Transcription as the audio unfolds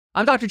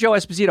I'm Dr. Joe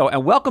Esposito,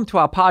 and welcome to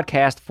our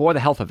podcast, For the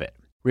Health of It.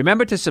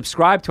 Remember to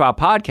subscribe to our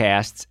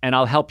podcasts, and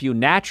I'll help you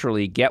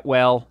naturally get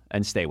well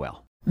and stay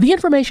well. The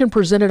information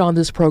presented on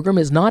this program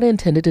is not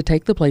intended to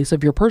take the place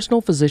of your personal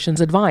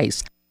physician's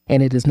advice,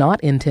 and it is not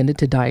intended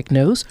to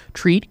diagnose,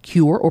 treat,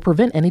 cure, or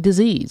prevent any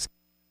disease.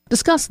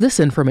 Discuss this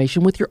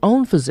information with your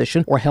own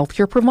physician or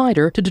healthcare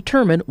provider to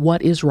determine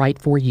what is right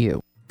for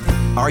you.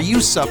 Are you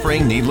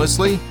suffering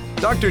needlessly?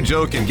 Dr.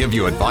 Joe can give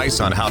you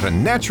advice on how to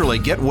naturally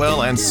get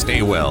well and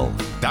stay well.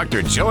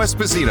 Dr. Joe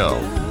Esposito.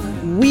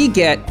 We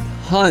get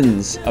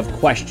tons of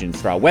questions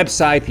through our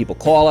website. People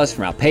call us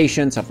from our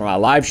patients, from our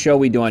live show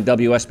we do on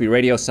WSB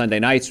Radio Sunday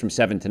nights from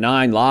 7 to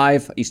 9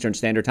 live, Eastern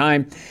Standard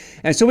Time.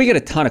 And so we get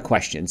a ton of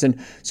questions.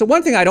 And so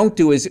one thing I don't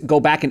do is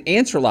go back and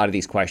answer a lot of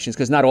these questions,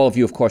 because not all of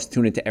you, of course,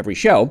 tune into every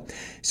show.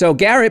 So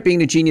Garrett, being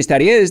the genius that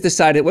he is,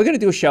 decided we're going to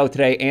do a show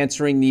today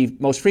answering the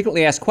most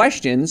frequently asked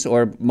questions,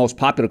 or most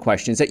popular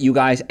questions, that you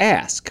guys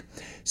ask.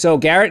 So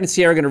Garrett and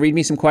Sierra are going to read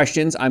me some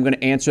questions. I'm going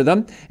to answer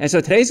them. And so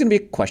today's going to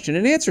be a question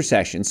and answer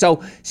session.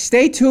 So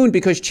stay tuned,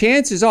 because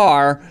chances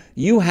are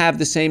you have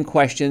the same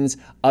questions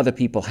other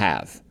people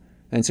have.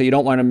 And so you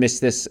don't want to miss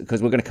this,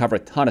 because we're going to cover a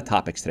ton of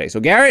topics today. So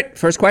Garrett,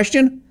 first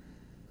question.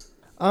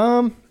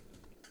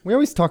 We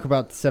always talk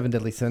about the 7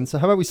 deadly sins. So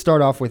how about we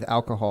start off with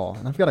alcohol?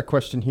 And I've got a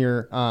question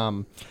here.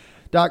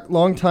 Doc,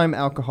 longtime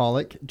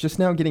alcoholic, just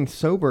now getting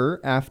sober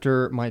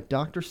after my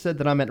doctor said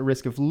that I'm at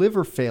risk of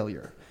liver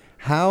failure.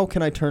 How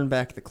can I turn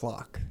back the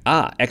clock?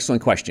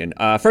 Excellent question.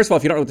 First of all,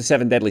 if you don't know what the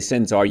 7 deadly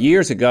sins are,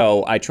 years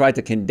ago, I tried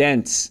to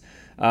condense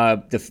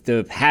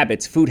the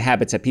habits, food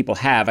habits that people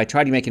have. I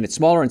tried making it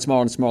smaller and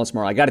smaller and smaller and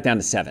smaller. I got it down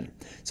to 7.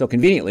 So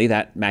conveniently,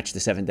 that matched the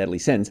 7 deadly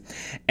sins.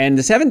 And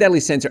the 7 deadly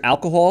sins are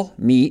alcohol,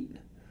 meat,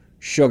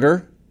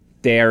 sugar,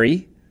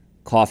 dairy,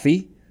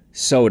 coffee,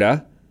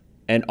 soda,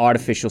 and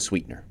artificial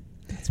sweetener.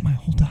 That's my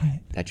whole diet.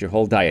 That's your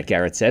whole diet,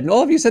 Garrett said. And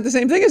all of you said the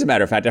same thing, as a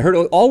matter of fact. I heard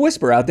it all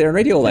whisper out there in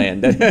radio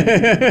land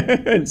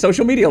and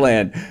social media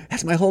land.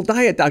 That's my whole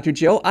diet, Dr.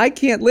 Joe. I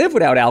can't live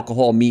without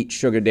alcohol, meat,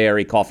 sugar,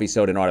 dairy, coffee,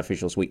 soda, and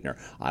artificial sweetener.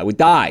 I would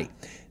die.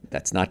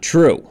 That's not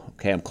true.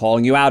 Okay, I'm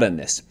calling you out on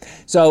this.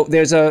 So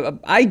there's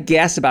I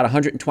guess about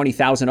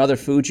 120,000 other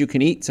foods you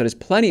can eat. So there's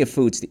plenty of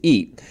foods to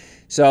eat.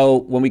 So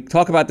when we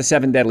talk about the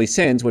 7 deadly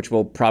sins, which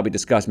we'll probably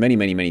discuss many,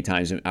 many, many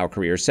times in our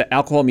careers,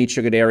 alcohol, meat,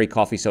 sugar, dairy,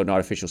 coffee, soda, and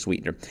artificial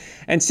sweetener.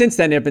 And since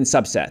then, there have been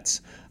subsets.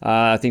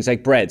 Things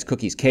like breads,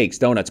 cookies, cakes,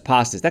 donuts,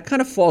 pastas. That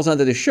kind of falls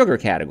under the sugar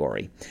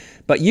category.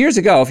 But years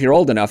ago, if you're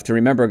old enough to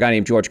remember a guy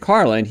named George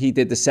Carlin, he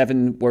did the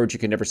 7 words you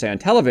can never say on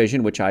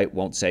television, which I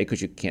won't say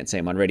because you can't say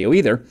them on radio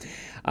either.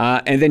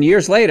 And then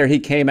years later, he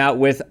came out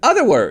with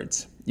other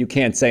words you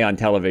can't say on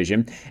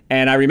television.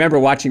 And I remember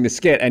watching the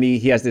skit, and he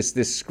has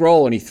this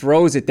scroll, and he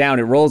throws it down.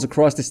 It rolls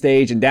across the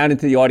stage and down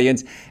into the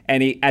audience.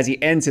 And as he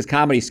ends his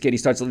comedy skit, he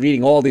starts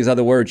reading all these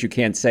other words you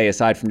can't say,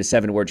 aside from the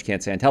 7 words you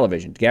can't say on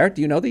television. Garrett,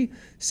 do you know the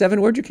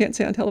 7 words you can't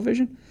say on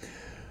television?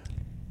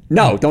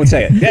 No, don't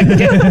say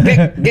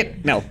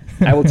it. No,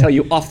 I will tell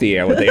you off the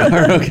air what they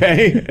are,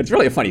 okay? It's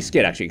really a funny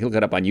skit, actually. You can look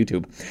it up on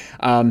YouTube.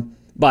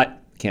 But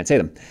can't say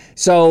them.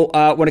 So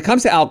when it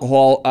comes to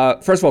alcohol,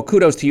 first of all,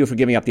 kudos to you for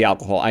giving up the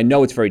alcohol. I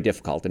know it's very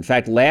difficult. In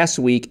fact, last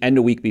week and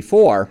the week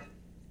before,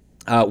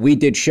 we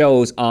did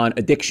shows on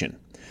addiction.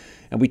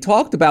 And we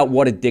talked about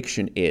what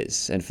addiction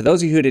is. And for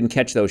those of you who didn't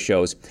catch those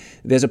shows,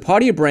 there's a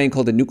part of your brain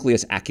called the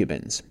nucleus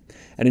accumbens.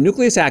 And the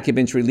nucleus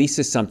accumbens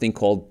releases something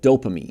called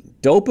dopamine.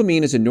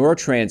 Dopamine is a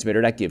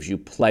neurotransmitter that gives you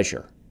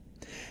pleasure.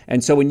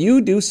 And so when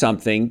you do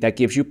something that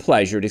gives you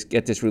pleasure, to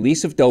get this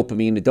release of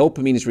dopamine, the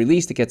dopamine is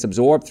released, it gets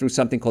absorbed through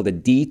something called a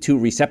D2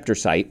 receptor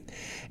site,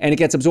 and it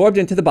gets absorbed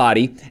into the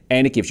body,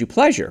 and it gives you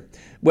pleasure.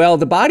 Well,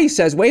 the body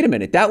says, wait a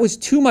minute, that was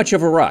too much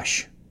of a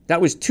rush. That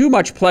was too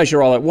much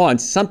pleasure all at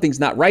once. Something's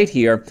not right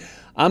here.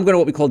 I'm going to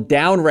what we call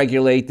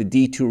downregulate the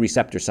D2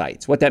 receptor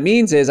sites. What that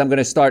means is I'm going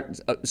to start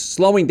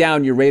slowing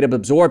down your rate of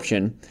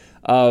absorption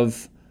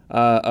of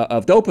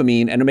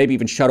dopamine, and maybe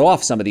even shut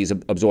off some of these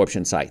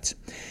absorption sites.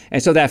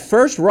 And so that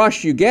first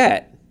rush you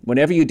get,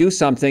 whenever you do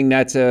something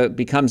that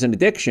becomes an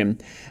addiction,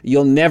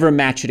 you'll never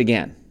match it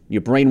again.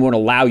 Your brain won't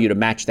allow you to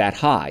match that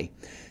high.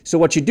 So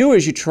what you do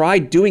is you try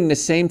doing the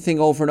same thing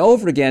over and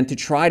over again to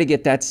try to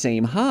get that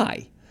same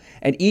high.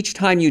 And each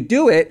time you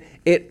do it,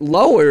 it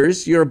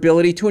lowers your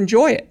ability to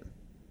enjoy it.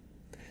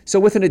 So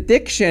with an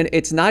addiction,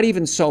 it's not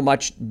even so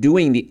much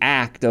doing the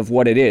act of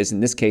what it is, in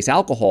this case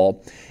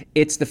alcohol,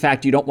 it's the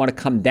fact you don't want to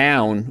come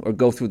down or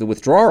go through the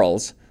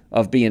withdrawals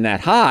of being that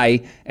high,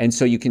 and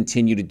so you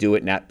continue to do it,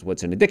 and that's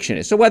what an addiction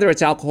is. So whether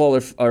it's alcohol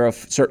or of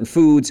certain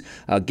foods,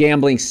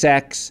 gambling,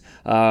 sex,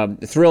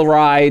 thrill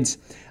rides,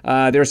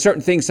 there are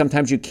certain things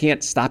sometimes you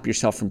can't stop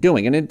yourself from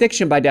doing. And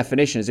addiction, by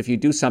definition, is if you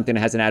do something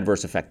that has an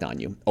adverse effect on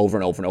you over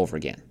and over and over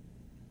again.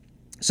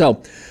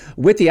 So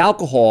with the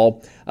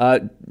alcohol,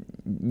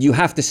 you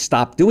have to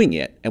stop doing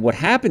it. And what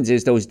happens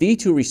is those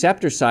D2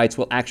 receptor sites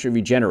will actually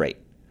regenerate.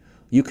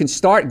 You can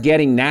start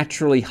getting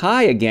naturally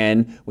high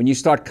again when you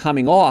start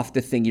coming off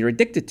the thing you're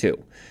addicted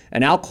to.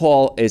 And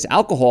alcohol is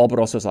alcohol, but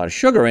also has a lot of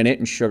sugar in it,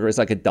 and sugar is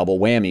like a double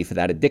whammy for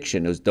that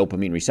addiction, those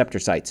dopamine receptor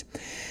sites.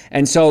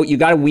 And so you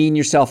got to wean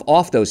yourself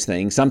off those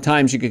things.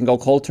 Sometimes you can go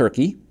cold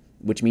turkey,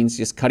 which means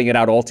just cutting it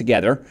out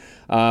altogether.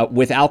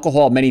 With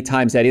alcohol, many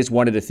times that is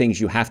one of the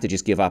things you have to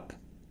just give up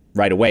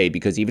right away,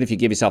 because even if you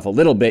give yourself a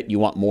little bit, you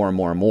want more and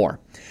more and more.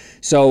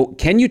 So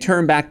can you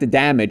turn back the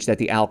damage that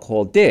the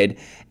alcohol did?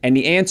 And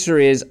the answer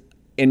is,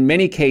 in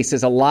many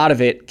cases, a lot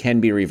of it can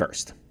be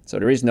reversed. So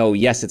there is no,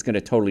 yes, it's going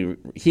to totally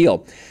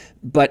heal.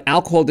 But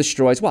alcohol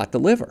destroys what? The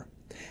liver.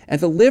 And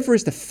the liver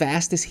is the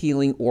fastest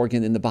healing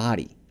organ in the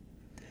body.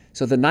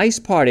 So the nice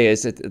part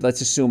is that,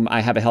 let's assume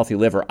I have a healthy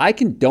liver. I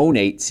can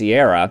donate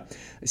Sierra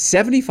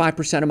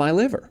 75% of my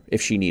liver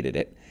if she needed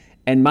it.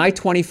 And my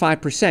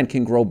 25%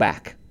 can grow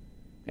back.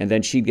 And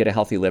then she'd get a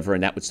healthy liver,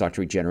 and that would start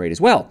to regenerate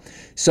as well.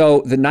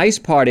 So the nice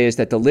part is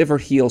that the liver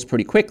heals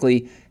pretty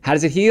quickly. How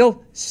does it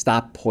heal?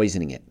 Stop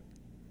poisoning it.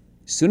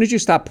 As soon as you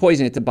stop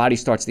poisoning it, the body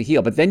starts to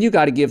heal. But then you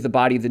got to give the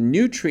body the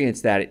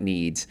nutrients that it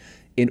needs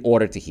in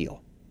order to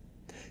heal.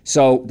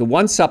 So the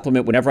one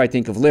supplement, whenever I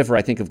think of liver,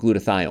 I think of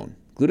glutathione.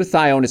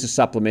 Glutathione is a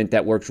supplement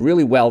that works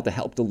really well to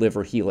help the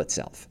liver heal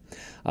itself.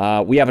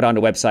 We have it on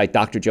the website,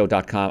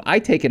 drjoe.com. I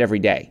take it every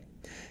day.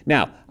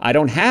 Now, I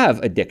don't have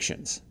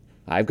addictions.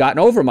 I've gotten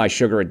over my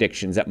sugar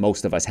addictions that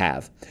most of us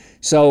have.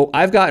 So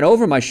I've gotten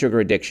over my sugar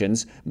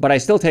addictions, but I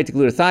still take the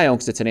glutathione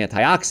because it's an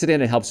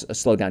antioxidant. It helps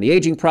slow down the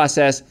aging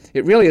process.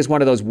 It really is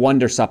one of those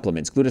wonder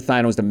supplements.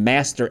 Glutathione is the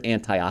master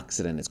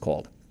antioxidant, it's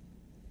called.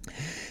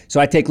 So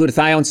I take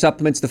glutathione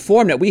supplements. The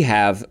form that we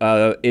have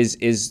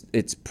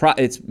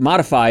it's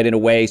modified in a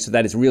way so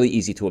that it's really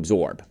easy to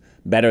absorb.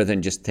 Better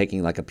than just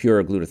taking like a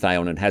pure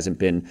glutathione and hasn't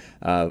been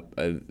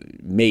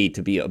made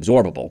to be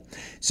absorbable.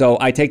 So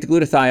I take the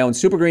glutathione.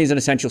 Supergreen is an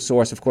essential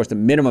source. Of course, the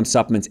minimum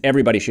supplements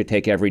everybody should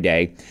take every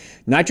day.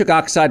 Nitric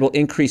oxide will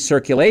increase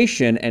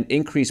circulation and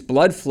increase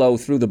blood flow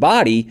through the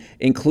body,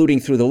 including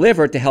through the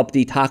liver, to help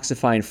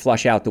detoxify and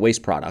flush out the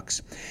waste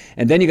products.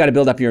 And then you got to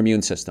build up your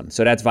immune system.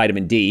 So that's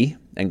vitamin D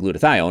and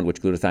glutathione,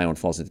 which glutathione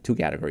falls into two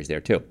categories there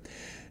too.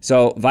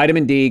 So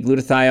vitamin D,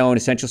 glutathione,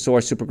 essential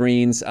source,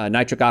 supergreens,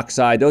 nitric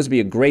oxide, those would be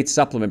a great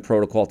supplement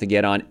protocol to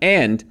get on.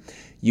 And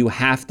you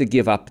have to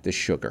give up the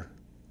sugar,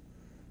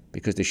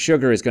 because the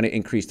sugar is going to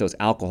increase those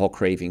alcohol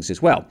cravings as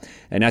well.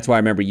 And that's why I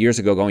remember years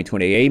ago going to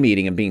an AA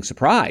meeting and being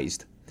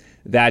surprised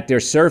that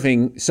they're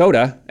serving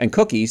soda and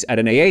cookies at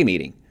an AA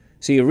meeting.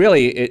 So you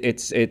really,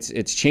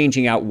 it's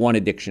changing out one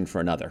addiction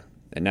for another.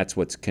 And that's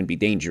what can be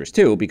dangerous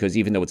too, because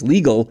even though it's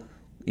legal,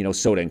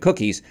 soda and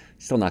cookies,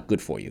 still not good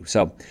for you.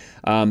 So,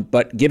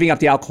 but giving up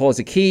the alcohol is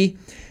a key.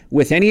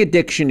 With any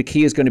addiction, the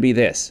key is going to be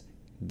this: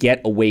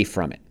 get away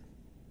from it.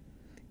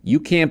 You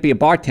can't be a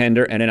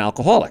bartender and an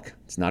alcoholic.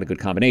 It's not a good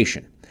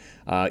combination.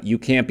 You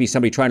can't be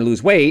somebody trying to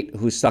lose weight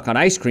who's stuck on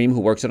ice cream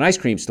who works at an ice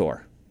cream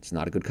store. It's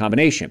not a good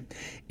combination.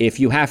 If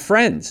you have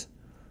friends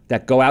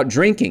that go out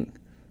drinking,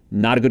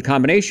 not a good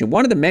combination.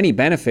 One of the many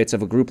benefits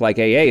of a group like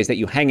AA is that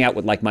you hang out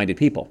with like-minded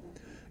people.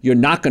 You're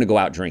not going to go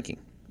out drinking.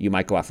 You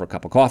might go out for a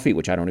cup of coffee,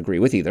 which I don't agree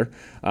with either,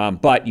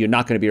 but you're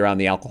not going to be around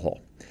the alcohol.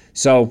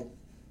 So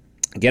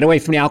get away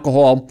from the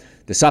alcohol,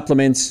 the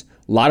supplements,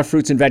 a lot of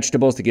fruits and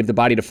vegetables to give the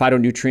body the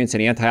phytonutrients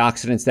and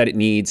antioxidants that it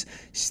needs,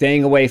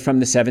 staying away from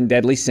the 7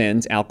 deadly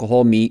sins: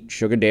 alcohol, meat,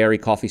 sugar, dairy,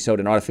 coffee,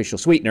 soda, and artificial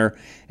sweetener.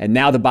 And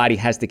now the body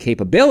has the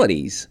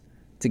capabilities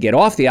to get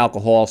off the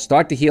alcohol,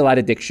 start to heal that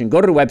addiction.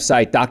 Go to the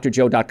website,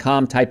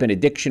 drjoe.com, type in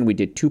addiction. We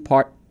did 2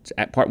 parts,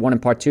 part 1 and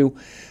part 2.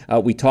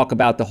 We talk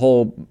about the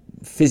whole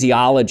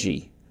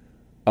physiology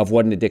of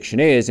what an addiction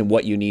is and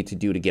what you need to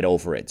do to get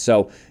over it.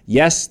 So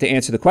yes, to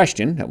answer the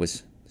question, that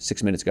was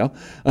 6 minutes ago.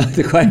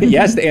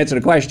 Yes, to answer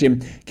the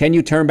question, can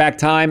you turn back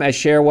time, as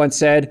Cher once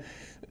said?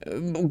 A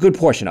good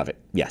portion of it,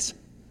 yes.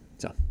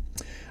 So,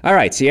 all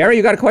right, Sierra,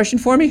 you got a question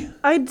for me?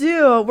 I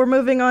do. We're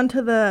moving on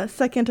to the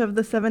second of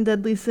the 7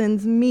 deadly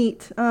sins,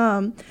 meat.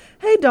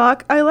 Hey,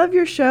 Doc, I love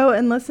your show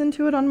and listen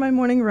to it on my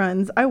morning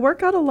runs. I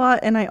work out a lot,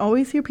 and I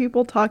always hear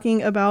people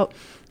talking about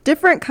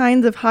different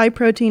kinds of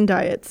high-protein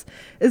diets.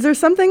 Is there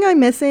something I'm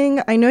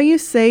missing? I know you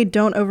say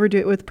don't overdo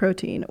it with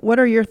protein. What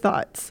are your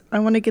thoughts? I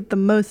want to get the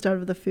most out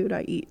of the food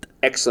I eat.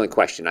 Excellent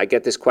question. I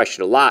get this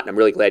question a lot, and I'm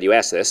really glad you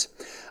asked this.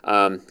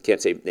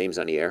 Can't say names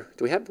on the air.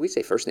 We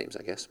say first names,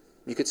 I guess.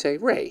 You could say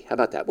Ray. How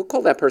about that? We'll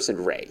call that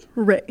person Ray.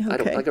 Ray, okay. I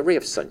don't like a ray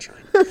of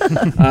sunshine.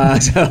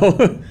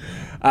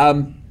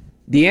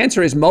 The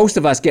answer is most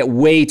of us get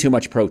way too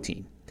much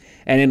protein.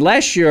 And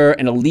unless you're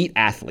an elite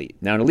athlete,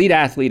 now an elite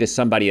athlete is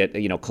somebody at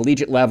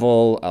collegiate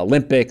level,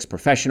 Olympics,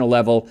 professional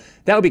level,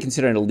 that would be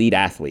considered an elite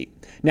athlete.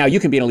 Now you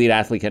can be an elite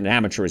athlete and an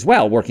amateur as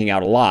well, working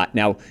out a lot.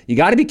 Now you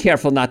got to be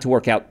careful not to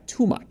work out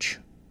too much,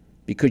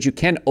 because you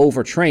can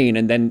overtrain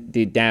and then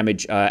the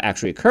damage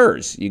actually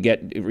occurs.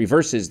 It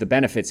reverses the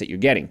benefits that you're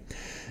getting.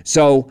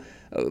 So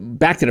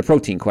back to the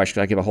protein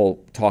question, I give a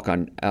whole talk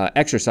on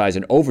exercise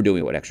and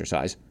overdoing it with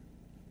exercise.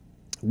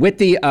 With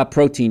the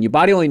protein, your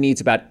body only needs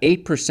about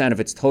 8% of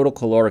its total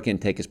caloric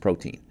intake as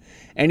protein.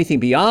 Anything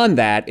beyond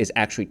that is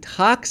actually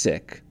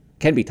toxic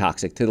can be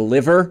toxic to the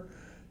liver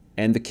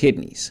and the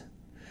kidneys.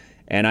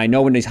 And I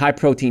know when this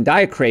high-protein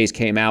diet craze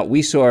came out,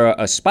 we saw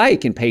a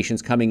spike in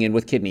patients coming in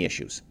with kidney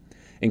issues,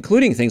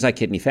 including things like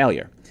kidney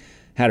failure.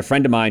 Had a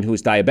friend of mine who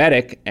was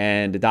diabetic,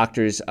 and the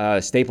doctors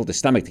stapled his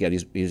stomach together.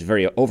 He was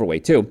very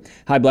overweight too.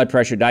 High blood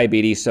pressure,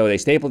 diabetes, so they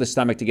stapled his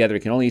stomach together. He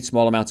can only eat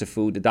small amounts of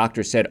food. The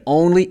doctor said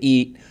only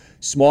eat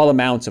small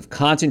amounts of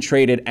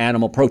concentrated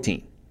animal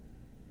protein.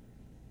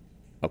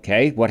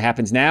 Okay, what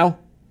happens now?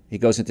 He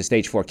goes into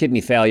stage 4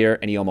 kidney failure,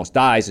 and he almost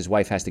dies. His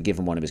wife has to give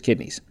him one of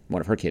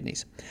her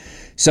kidneys.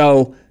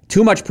 So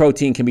too much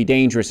protein can be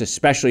dangerous,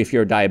 especially if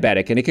you're a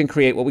diabetic, and it can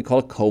create what we call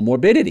a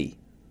comorbidity.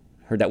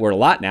 Heard that word a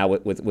lot now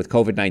with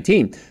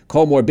COVID-19.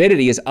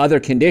 Comorbidity is other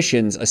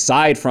conditions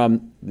aside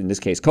from, in this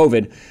case,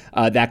 COVID,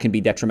 that can be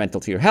detrimental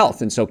to your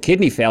health. And so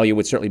kidney failure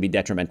would certainly be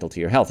detrimental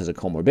to your health as a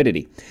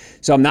comorbidity.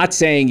 So I'm not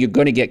saying you're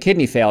going to get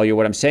kidney failure.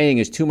 What I'm saying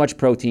is too much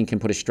protein can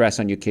put a stress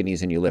on your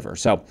kidneys and your liver.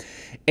 So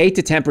 8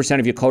 to 10%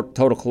 of your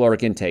total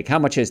caloric intake. How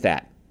much is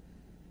that?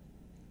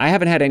 I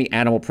haven't had any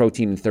animal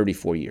protein in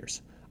 34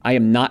 years. I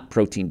am not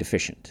protein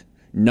deficient.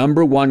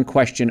 Number one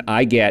question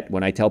I get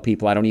when I tell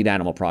people I don't eat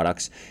animal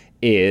products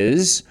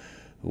is,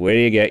 where do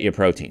you get your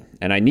protein?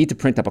 And I need to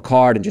print up a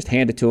card and just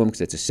hand it to them because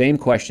it's the same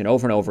question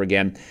over and over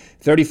again.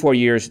 34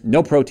 years,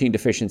 no protein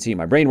deficiency.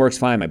 My brain works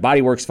fine. My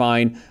body works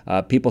fine.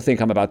 People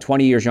think I'm about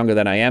 20 years younger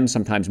than I am,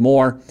 sometimes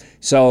more.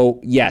 So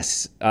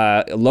yes,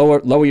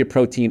 lower your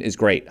protein is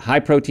great. High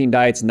protein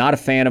diets, not a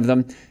fan of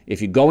them.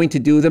 If you're going to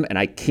do them and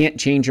I can't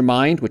change your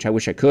mind, which I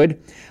wish I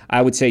could,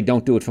 I would say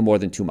don't do it for more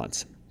than 2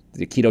 months.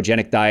 The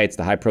ketogenic diets,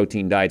 the high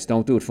protein diets,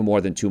 don't do it for more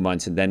than 2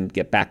 months and then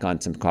get back on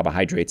some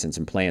carbohydrates and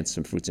some plants,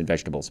 some fruits and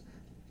vegetables.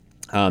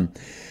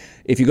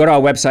 If you go to our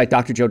website,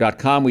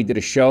 drjoe.com, we did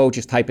a show,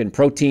 just type in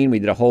protein. We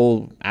did a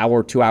whole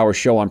hour, 2-hour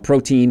show on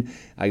protein.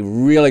 I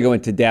really go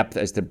into depth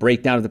as the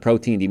breakdown of the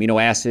protein, the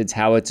amino acids,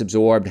 how it's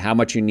absorbed, how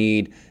much you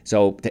need.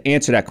 So to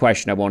answer that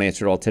question, I won't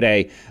answer it all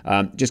today.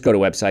 Just go to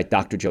website,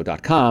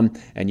 drjoe.com,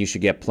 and you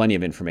should get plenty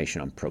of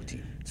information on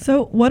protein.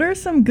 So what are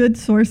some good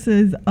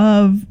sources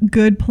of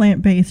good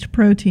plant-based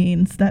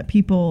proteins that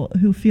people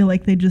who feel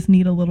like they just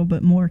need a little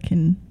bit more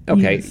can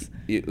use?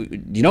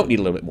 You don't need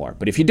a little bit more.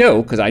 But if you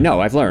do, because I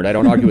know, I've learned, I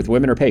don't argue with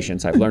women or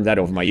patients. I've learned that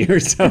over my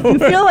years. So. If you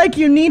feel like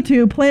you need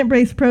to,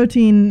 plant-based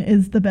protein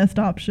is the best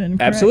option,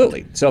 correct?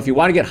 Absolutely. So if you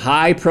want to get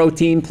high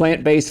protein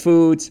plant-based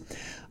foods,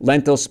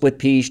 lentils, split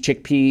peas,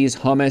 chickpeas,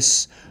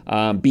 hummus,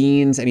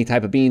 beans, any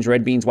type of beans,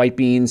 red beans, white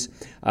beans.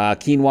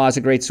 Quinoa is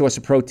a great source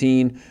of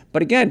protein.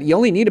 But again, you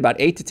only need about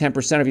 8 to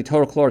 10% of your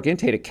total caloric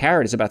intake. A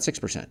carrot is about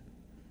 6%.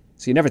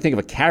 So you never think of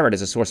a carrot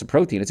as a source of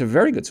protein. It's a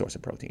very good source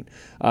of protein.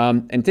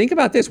 And think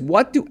about this.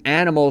 What do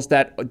animals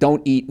that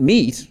don't eat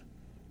meat,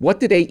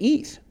 what do they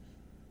eat?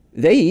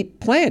 They eat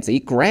plants. They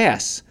eat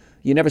grass.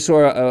 You never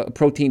saw a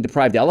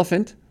protein-deprived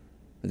elephant.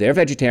 They're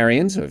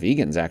vegetarians, or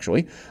vegans,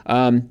 actually.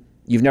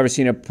 You've never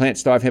seen a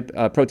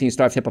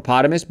protein-starved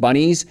hippopotamus,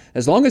 bunnies.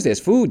 As long as there's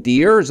food,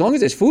 deer, as long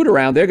as there's food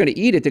around, they're going to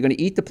eat it. They're going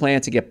to eat the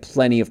plants to get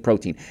plenty of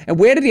protein. And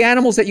where do the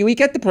animals that you eat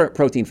get the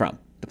protein from?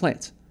 The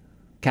plants.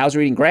 Cows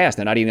are eating grass.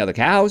 They're not eating other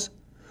cows.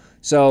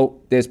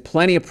 So there's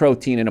plenty of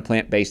protein in a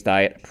plant-based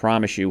diet, I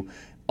promise you.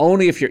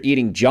 Only if you're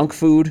eating junk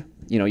food,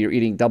 you're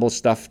eating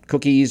double-stuffed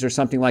cookies or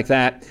something like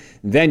that,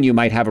 then you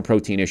might have a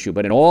protein issue.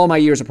 But in all my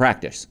years of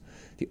practice,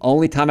 the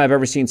only time I've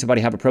ever seen somebody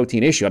have a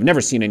protein issue, I've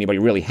never seen anybody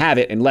really have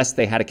it unless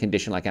they had a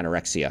condition like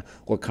anorexia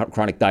or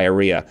chronic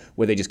diarrhea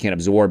where they just can't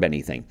absorb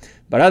anything.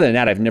 But other than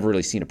that, I've never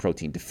really seen a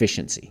protein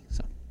deficiency.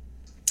 So.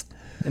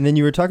 And then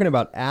you were talking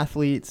about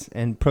athletes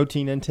and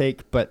protein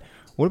intake, but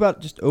what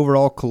about just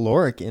overall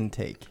caloric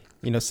intake?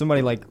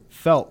 Somebody like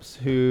Phelps,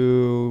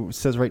 who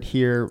says right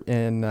here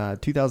in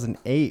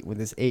 2008 with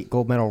his 8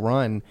 gold medal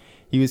run,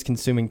 he was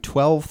consuming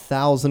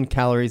 12,000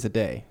 calories a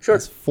day. Sure.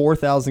 That's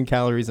 4,000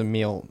 calories a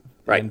meal.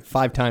 Right. And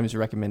 5 times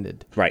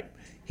recommended. Right.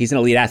 He's an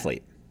elite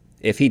athlete.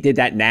 If he did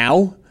that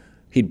now,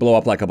 he'd blow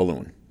up like a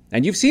balloon.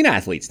 And you've seen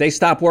athletes. They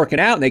stop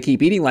working out and they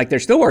keep eating like they're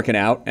still working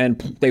out and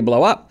they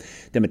blow up.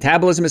 The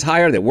metabolism is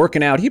higher. They're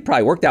working out. He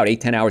probably worked out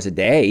 8-10 hours a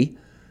day.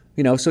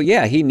 So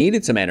yeah, he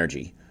needed some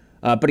energy.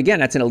 But again,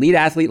 that's an elite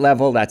athlete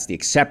level. That's the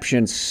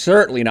exception,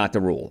 certainly not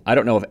the rule. I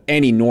don't know of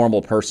any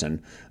normal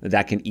person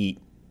that can eat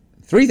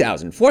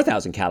 3,000,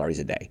 4,000 calories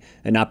a day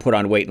and not put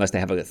on weight unless they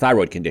have a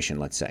thyroid condition,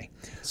 let's say.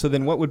 So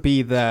then what would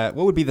be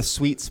the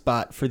sweet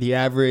spot for the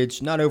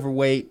average, not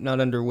overweight, not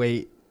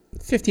underweight?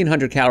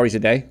 1,500 calories a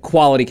day,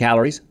 quality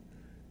calories.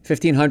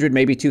 1,500,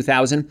 maybe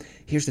 2,000.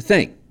 Here's the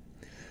thing.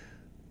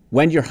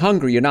 When you're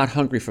hungry, you're not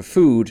hungry for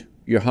food,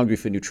 you're hungry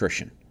for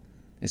nutrition.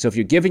 And so if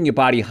you're giving your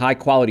body high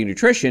quality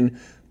nutrition,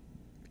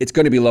 it's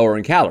going to be lower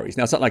in calories.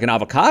 Now, something like an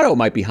avocado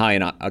might be high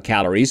in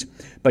calories,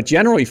 but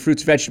generally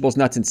fruits, vegetables,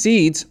 nuts, and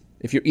seeds,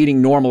 if you're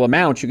eating normal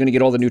amounts, you're going to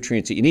get all the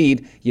nutrients that you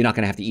need. You're not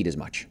going to have to eat as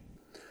much.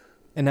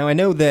 And now I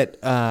know that,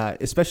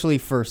 especially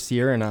for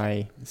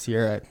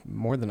Sierra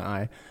more than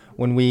I,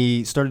 when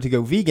we started to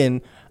go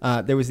vegan,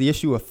 there was the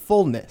issue of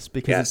fullness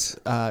because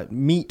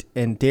meat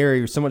and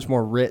dairy are so much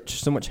more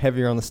rich, so much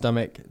heavier on the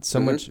stomach, so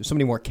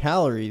many more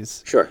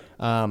calories. Sure.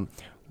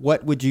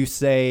 what would you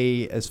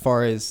say as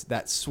far as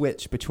that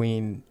switch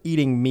between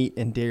eating meat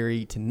and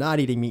dairy to not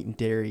eating meat and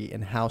dairy,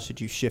 and how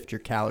should you shift your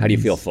calories? How do you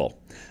feel full?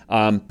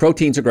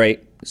 Proteins are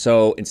great.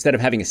 So instead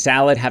of having a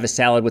salad, have a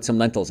salad with some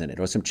lentils in it,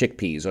 or some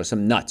chickpeas, or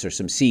some nuts, or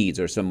some seeds,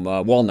 or some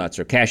walnuts,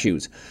 or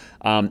cashews.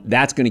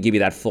 That's going to give you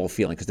that full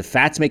feeling, because the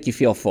fats make you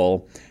feel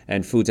full,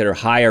 and foods that are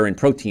higher in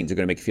proteins are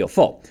going to make you feel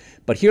full.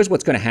 But here's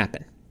what's going to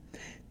happen.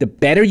 The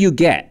better you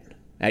get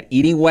at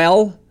eating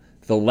well,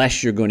 the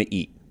less you're going to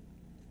eat.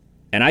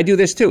 And I do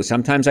this too.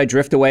 Sometimes I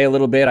drift away a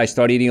little bit. I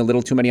start eating a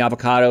little too many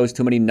avocados,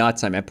 too many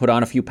nuts. I might put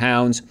on a few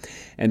pounds.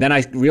 And then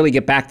I really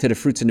get back to the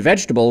fruits and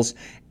vegetables,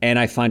 and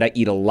I find I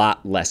eat a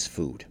lot less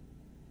food.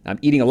 I'm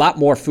eating a lot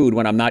more food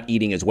when I'm not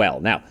eating as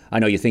well. Now, I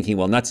know you're thinking,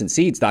 well, nuts and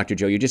seeds, Dr.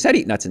 Joe, you just said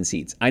eat nuts and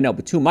seeds. I know,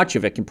 but too much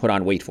of it can put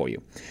on weight for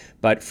you.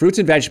 But fruits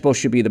and vegetables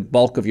should be the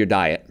bulk of your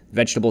diet.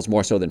 Vegetables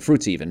more so than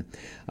fruits even.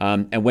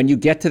 And when you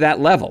get to that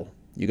level,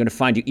 you're going to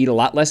find you eat a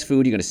lot less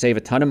food. You're going to save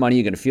a ton of money.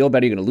 You're going to feel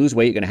better. You're going to lose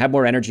weight. You're going to have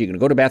more energy. You're going to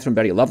go to the bathroom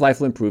better. Your love life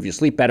will improve. You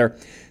sleep better.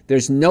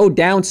 There's no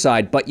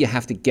downside, but you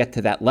have to get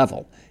to that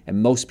level.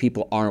 And most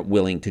people aren't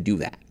willing to do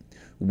that.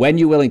 When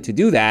you're willing to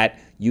do that,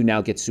 you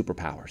now get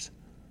superpowers.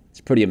 It's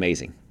pretty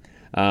amazing.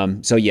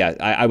 So yeah,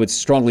 I would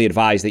strongly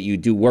advise that you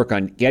do work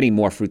on getting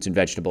more fruits and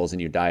vegetables in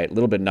your diet, a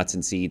little bit of nuts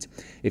and seeds.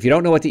 If you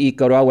don't know what to eat,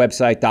 go to our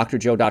website,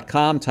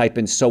 drjoe.com, type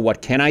in, so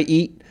what can I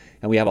eat?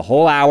 And we have a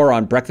whole hour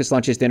on breakfast,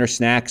 lunches, dinner,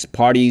 snacks,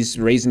 parties,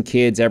 raising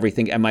kids,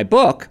 everything. And my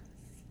book,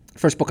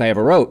 first book I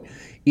ever wrote,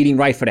 Eating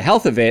Right for the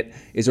Health of It,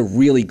 is a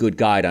really good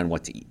guide on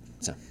what to eat.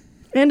 So.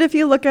 And if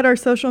you look at our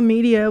social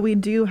media, we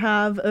do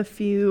have a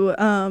few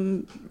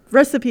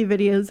recipe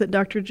videos that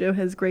Dr. Joe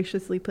has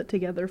graciously put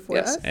together for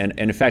us. And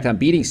in fact, I'm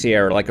beating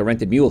Sierra like a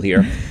rented mule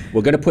here.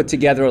 We're going to put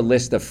together a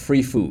list of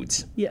free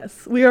foods.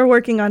 Yes, we are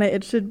working on it.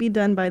 It should be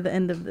done by the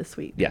end of this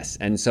week. Yes,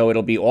 and so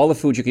it'll be all the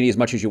foods you can eat as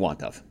much as you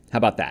want of. How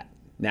about that?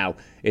 Now,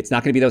 it's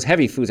not going to be those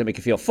heavy foods that make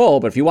you feel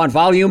full, but if you want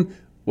volume,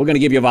 we're going to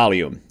give you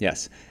volume.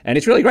 Yes. And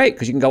it's really great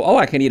because you can go, oh,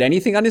 I can eat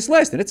anything on this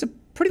list. And it's a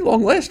pretty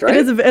long list, right?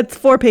 It's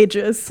 4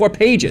 pages. 4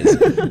 pages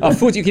of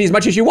foods you can eat as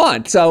much as you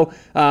want. So,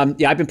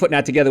 yeah, I've been putting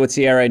that together with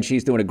Sierra, and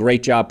she's doing a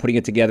great job putting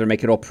it together,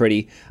 make it all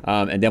pretty,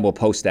 and then we'll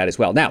post that as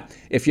well. Now,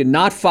 if you're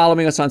not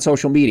following us on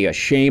social media,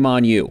 shame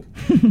on you.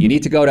 You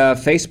need to go to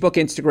Facebook,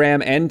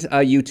 Instagram, and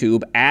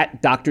YouTube at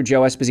Dr.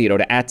 Joe Esposito,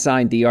 to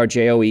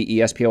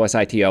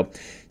 @DrJoeEsposito.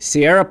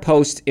 Sierra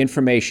posts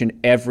information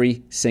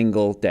every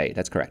single day.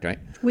 That's correct, right?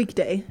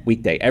 Weekday.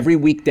 Every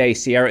weekday,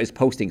 Sierra is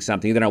posting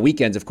something. Then on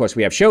weekends, of course,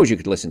 we have shows you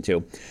could listen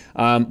to.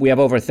 We have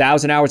over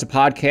 1,000 hours of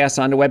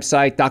podcasts on the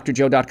website,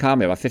 drjoe.com.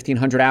 We have about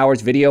 1,500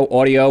 hours, video,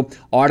 audio,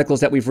 articles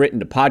that we've written.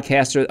 The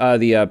podcasts,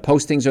 the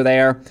postings are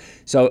there.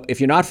 So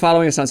if you're not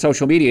following us on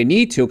social media, you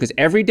need to, because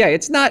every day,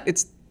 it's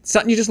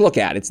something you just look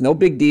at. It's no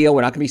big deal.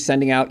 We're not going to be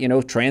sending out,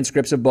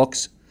 transcripts of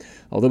books.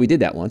 Although we did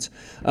that once.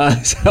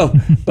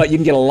 But you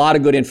can get a lot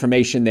of good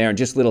information there and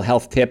just little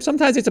health tips.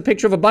 Sometimes it's a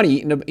picture of a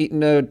bunny eating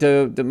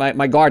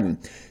my garden.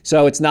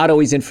 So it's not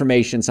always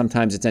information.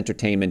 Sometimes it's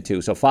entertainment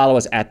too. So follow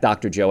us at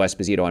Dr. Joe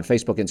Esposito on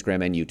Facebook,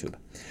 Instagram, and YouTube.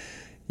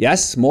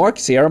 Yes, more?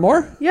 Sierra,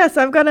 more? Yes,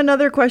 I've got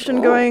another question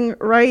going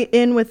right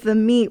in with the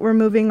meat. We're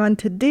moving on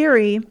to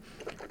dairy.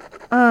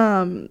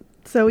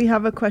 So we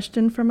have a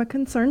question from a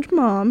concerned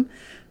mom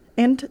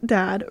and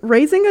dad.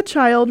 Raising a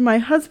child, my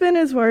husband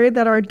is worried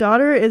that our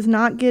daughter is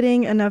not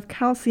getting enough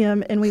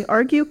calcium, and we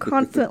argue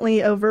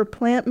constantly over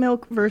plant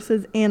milk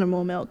versus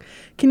animal milk.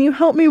 Can you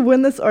help me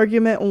win this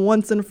argument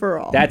once and for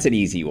all? That's an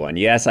easy one.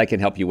 Yes, I can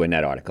help you win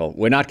that article.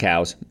 We're not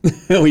cows.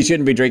 We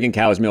shouldn't be drinking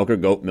cow's milk or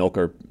goat milk,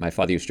 or my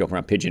father used to joke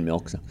around pigeon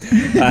milk. So.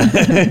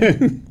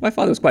 My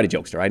father was quite a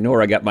jokester. I know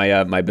where I got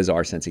my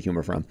bizarre sense of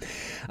humor from.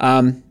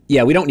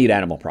 Yeah, we don't need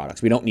animal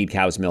products. We don't need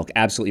cow's milk.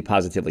 Absolutely,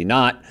 positively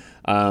not.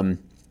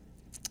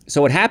 So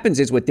what happens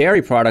is with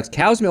dairy products,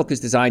 cow's milk is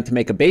designed to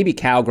make a baby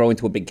cow grow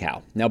into a big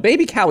cow. Now,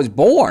 baby cow is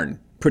born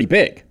pretty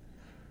big,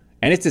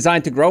 and it's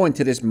designed to grow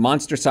into this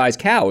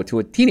monster-sized cow, to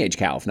a teenage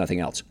cow, if nothing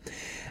else.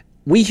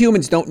 We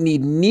humans don't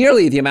need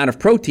nearly the amount of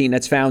protein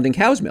that's found in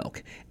cow's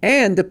milk.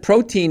 And the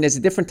protein is a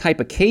different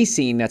type of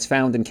casein that's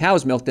found in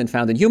cow's milk than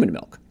found in human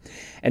milk.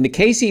 And the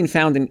casein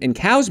found in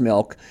cow's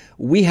milk,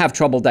 we have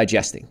trouble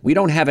digesting. We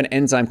don't have an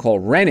enzyme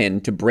called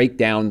renin to break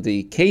down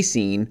the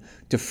casein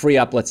to free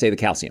up, let's say, the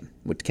calcium,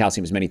 which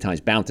calcium is many times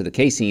bound to the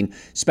casein,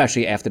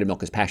 especially after the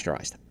milk is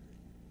pasteurized.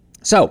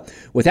 So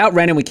without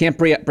renin, we can't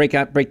break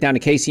down the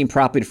casein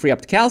properly to free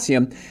up the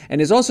calcium. And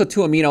there's also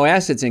 2 amino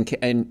acids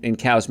in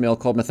cow's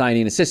milk called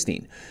methionine and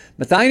cysteine.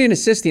 Methionine and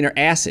cysteine are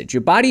acids.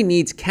 Your body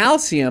needs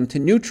calcium to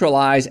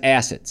neutralize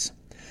acids.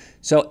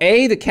 So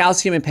A, the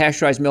calcium in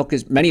pasteurized milk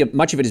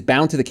much of it is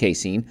bound to the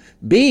casein.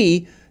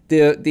 B,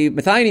 the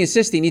methionine and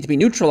cysteine need to be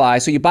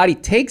neutralized, so your body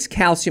takes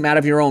calcium out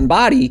of your own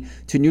body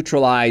to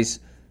neutralize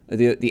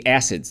the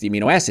acids, the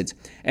amino acids.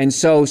 And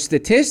so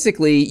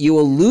statistically, you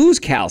will lose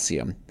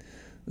calcium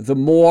the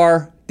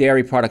more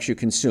dairy products you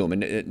consume.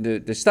 And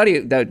the study,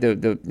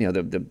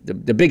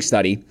 the big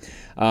study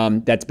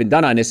that's been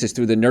done on this is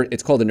through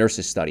it's called the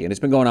Nurses study, and it's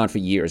been going on for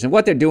years. And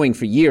what they're doing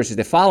for years is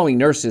they're following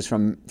nurses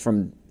from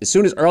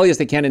as early as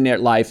they can in their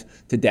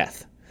life to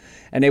death.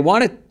 and they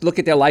want to look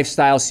at their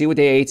lifestyle, see what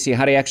they ate, see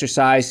how they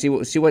exercise, see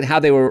how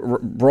they were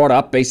brought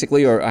up,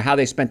 basically, or how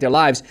they spent their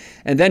lives,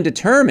 and then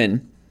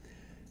determine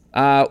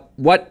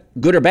what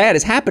good or bad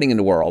is happening in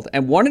the world.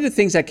 And one of the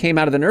things that came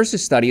out of the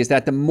nurses' study is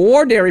that the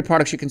more dairy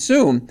products you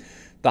consume,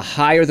 the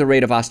higher the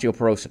rate of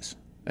osteoporosis.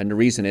 And the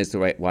reason is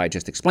why I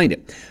just explained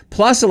it.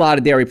 Plus, a lot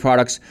of dairy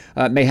products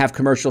may have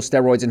commercial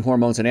steroids and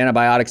hormones and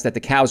antibiotics that the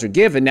cows are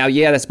given. Now,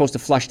 yeah, they're supposed to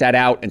flush that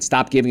out and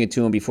stop giving it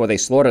to them before they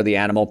slaughter the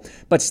animal,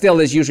 but still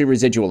there's usually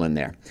residual in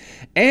there.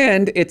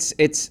 And it's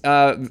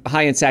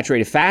high in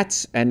saturated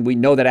fats, and we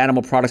know that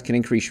animal products can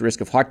increase your risk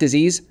of heart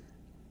disease.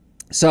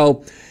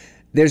 So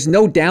there's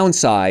no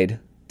downside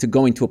to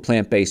going to a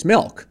plant-based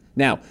milk.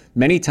 Now,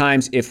 many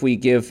times if we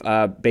give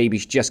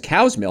babies just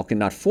cow's milk and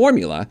not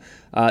formula,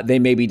 they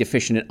may be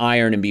deficient in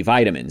iron and B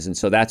vitamins. And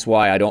so that's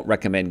why I don't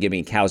recommend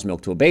giving cow's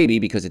milk to a baby,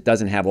 because it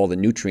doesn't have all the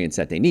nutrients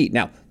that they need.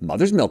 Now,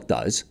 mother's milk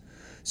does.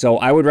 So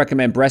I would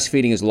recommend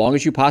breastfeeding as long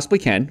as you possibly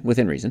can,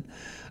 within reason.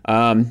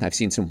 I've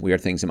seen some weird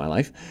things in my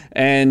life.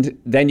 And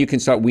then you can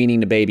start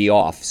weaning the baby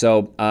off.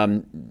 So,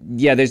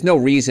 yeah, there's no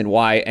reason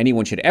why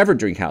anyone should ever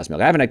drink cow's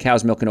milk. I haven't had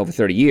cow's milk in over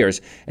 30 years,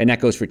 and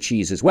that goes for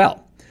cheese as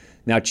well.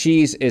 Now,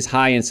 cheese is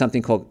high in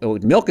something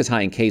called, milk is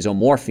high in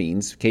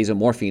casomorphines.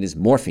 Casomorphine is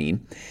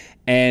morphine.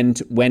 And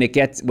when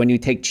you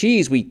take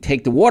cheese, we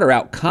take the water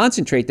out,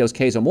 concentrate those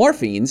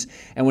casomorphines,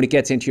 and when it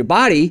gets into your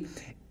body,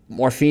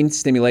 morphine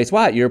stimulates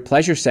what? Your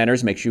pleasure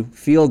centers, makes you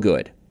feel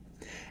good.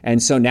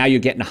 And so now you're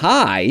getting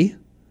high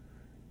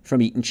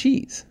from eating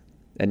cheese.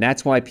 And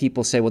that's why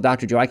people say, well,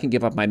 Dr. Joe, I can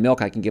give up my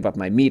milk, I can give up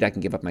my meat, I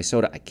can give up my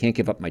soda, I can't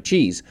give up my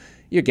cheese.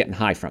 You're getting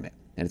high from it.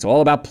 And it's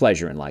all about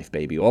pleasure in life,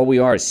 baby. All we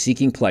are is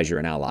seeking pleasure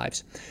in our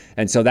lives.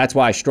 And so that's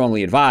why I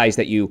strongly advise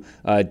that you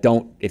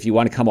if you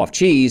want to come off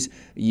cheese,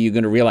 you're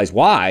going to realize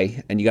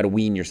why, and you got to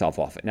wean yourself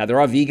off it. Now, there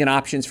are vegan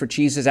options for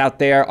cheeses out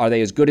there. Are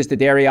they as good as the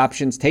dairy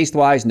options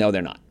taste-wise? No,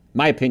 they're not.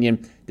 My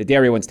opinion, the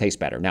dairy ones taste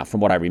better. Now, from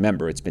what I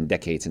remember, it's been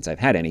decades since I've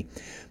had any.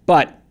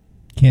 But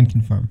can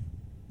confirm.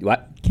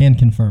 What? Can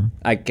confirm.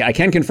 I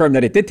can confirm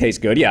that it did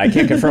taste good. Yeah, I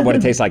can't confirm what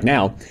it tastes like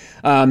now.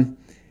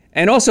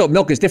 And also,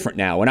 milk is different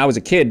now. When I was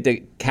a kid,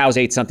 the cows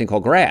ate something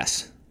called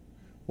grass.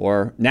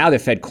 Or now they're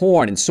fed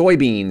corn and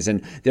soybeans,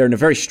 and they're in a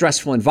very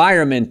stressful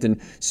environment. And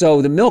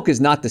so the milk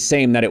is not the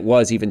same that it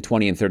was even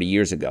 20 and 30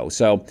 years ago.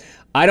 So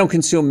I don't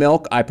consume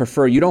milk. I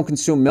prefer you don't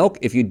consume milk.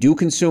 If you do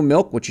consume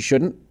milk, which you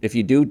shouldn't. If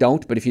you do,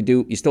 don't. But if you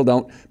do, you still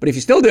don't. But if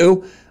you still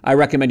do, I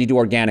recommend you do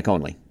organic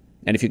only.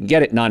 And if you can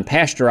get it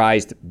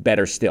non-pasteurized,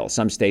 better still.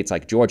 Some states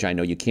like Georgia, I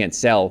know you can't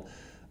sell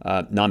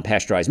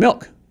non-pasteurized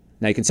milk.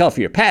 Now, you can sell it for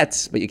your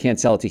pets, but you can't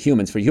sell it to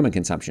humans for human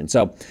consumption.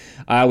 So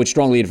I would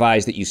strongly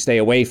advise that you stay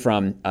away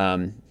from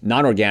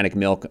non-organic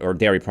milk or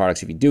dairy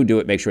products. If you do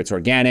it, make sure it's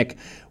organic.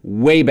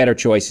 Way better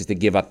choice is to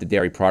give up the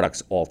dairy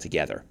products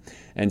altogether.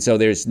 And so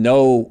there's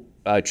no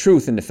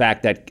truth in the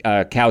fact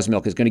that cow's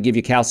milk is going to give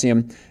you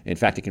calcium. In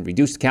fact, it can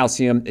reduce the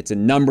calcium. It's a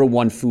number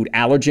one food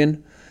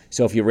allergen.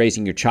 So if you're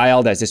raising your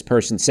child, as this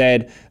person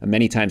said,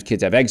 many times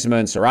kids have eczema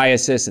and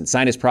psoriasis and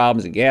sinus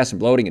problems and gas and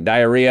bloating and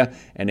diarrhea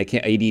and they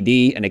can't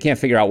ADD, and they can't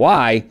figure out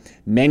why.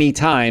 Many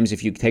times,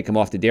 if you take them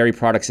off the dairy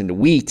products into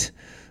wheat,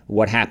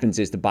 what happens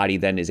is the body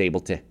then is able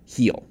to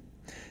heal.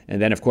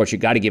 And then, of course, you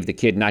got to give the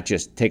kid, not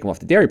just take them off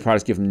the dairy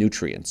products, give them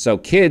nutrients. So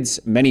kids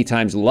many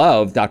times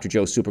love Dr.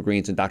 Joe's Super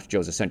Greens and Dr.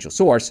 Joe's Essential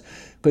Source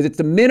because it's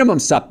the minimum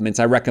supplements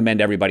I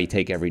recommend everybody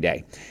take every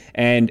day.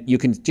 And you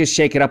can just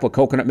shake it up with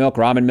coconut milk,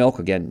 almond milk,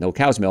 again, no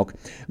cow's milk.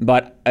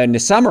 But in the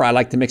summer, I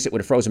like to mix it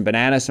with a frozen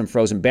banana, some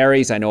frozen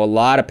berries. I know a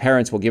lot of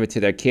parents will give it to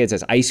their kids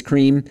as ice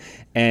cream,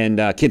 and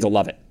kids will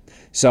love it.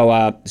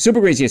 So Super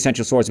Greens, the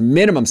Essential Source,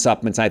 minimum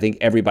supplements I think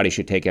everybody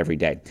should take every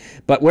day.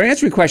 But we're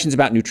answering questions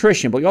about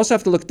nutrition, but we also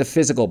have to look at the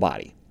physical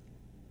body.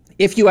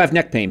 If you have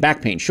neck pain,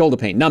 back pain, shoulder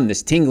pain,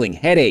 numbness, tingling,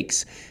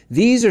 headaches,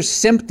 these are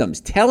symptoms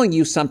telling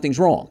you something's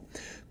wrong.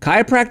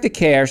 Chiropractic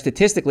care,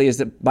 statistically,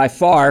 is by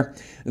far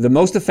the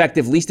most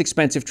effective, least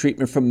expensive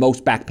treatment for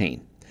most back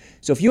pain.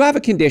 So if you have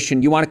a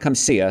condition, you want to come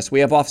see us. We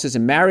have offices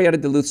in Marietta,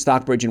 Duluth,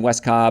 Stockbridge, and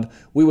West Cobb.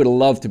 We would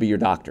love to be your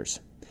doctors.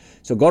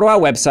 So go to our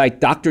website,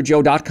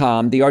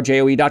 drjoe.com,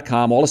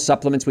 drjoe.com. All the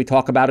supplements we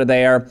talk about are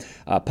there.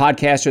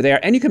 Podcasts are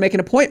there. And you can make an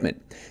appointment.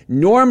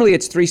 Normally,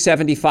 it's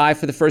 $375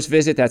 for the first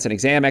visit. That's an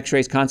exam,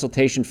 x-rays,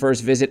 consultation,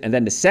 first visit. And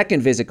then the second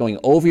visit going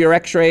over your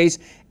x-rays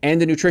and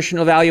the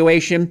nutritional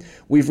evaluation.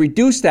 We've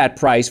reduced that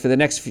price for the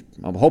next,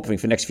 I'm hoping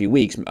for the next few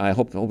weeks. I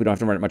hope we don't have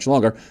to run it much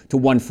longer, to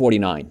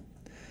 $149.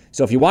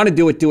 So if you want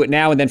to do it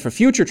now. And then for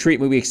future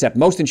treatment, we accept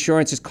most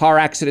insurances, car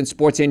accidents,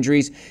 sports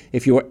injuries.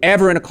 If you were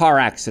ever in a car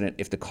accident,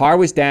 if the car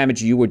was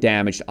damaged, you were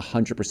damaged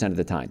 100% of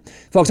the time.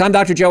 Folks, I'm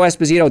Dr. Joe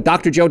Esposito,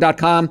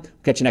 drjoe.com.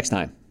 Catch you next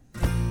time.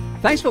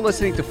 Thanks for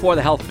listening to For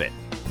the Health Bit.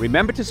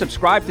 Remember to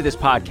subscribe to this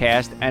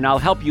podcast, and I'll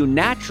help you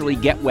naturally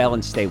get well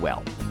and stay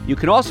well. You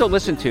can also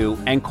listen to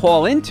and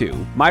call into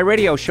my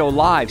radio show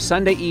live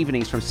Sunday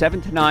evenings from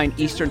 7 to 9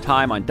 Eastern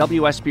Time on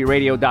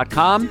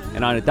WSBRadio.com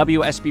and on a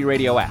WSB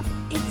Radio app.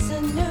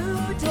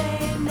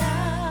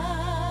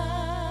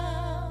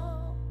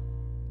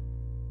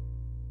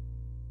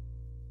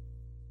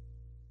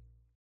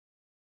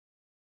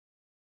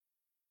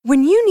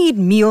 When you need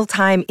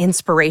mealtime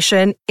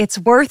inspiration, it's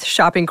worth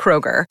shopping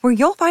Kroger, where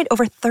you'll find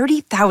over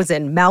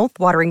 30,000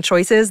 mouth-watering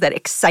choices that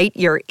excite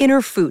your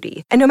inner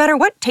foodie. And no matter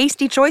what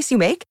tasty choice you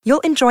make,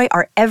 you'll enjoy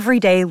our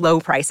everyday low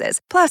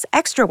prices, plus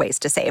extra ways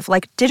to save,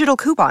 like digital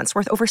coupons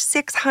worth over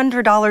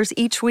 $600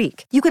 each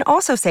week. You can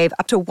also save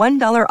up to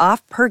 $1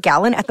 off per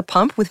gallon at the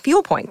pump with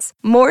fuel points.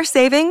 More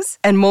savings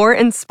and more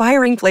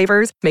inspiring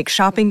flavors make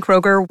shopping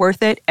Kroger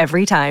worth it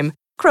every time.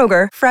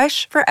 Kroger,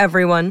 fresh for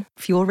everyone.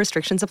 Fuel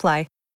restrictions apply.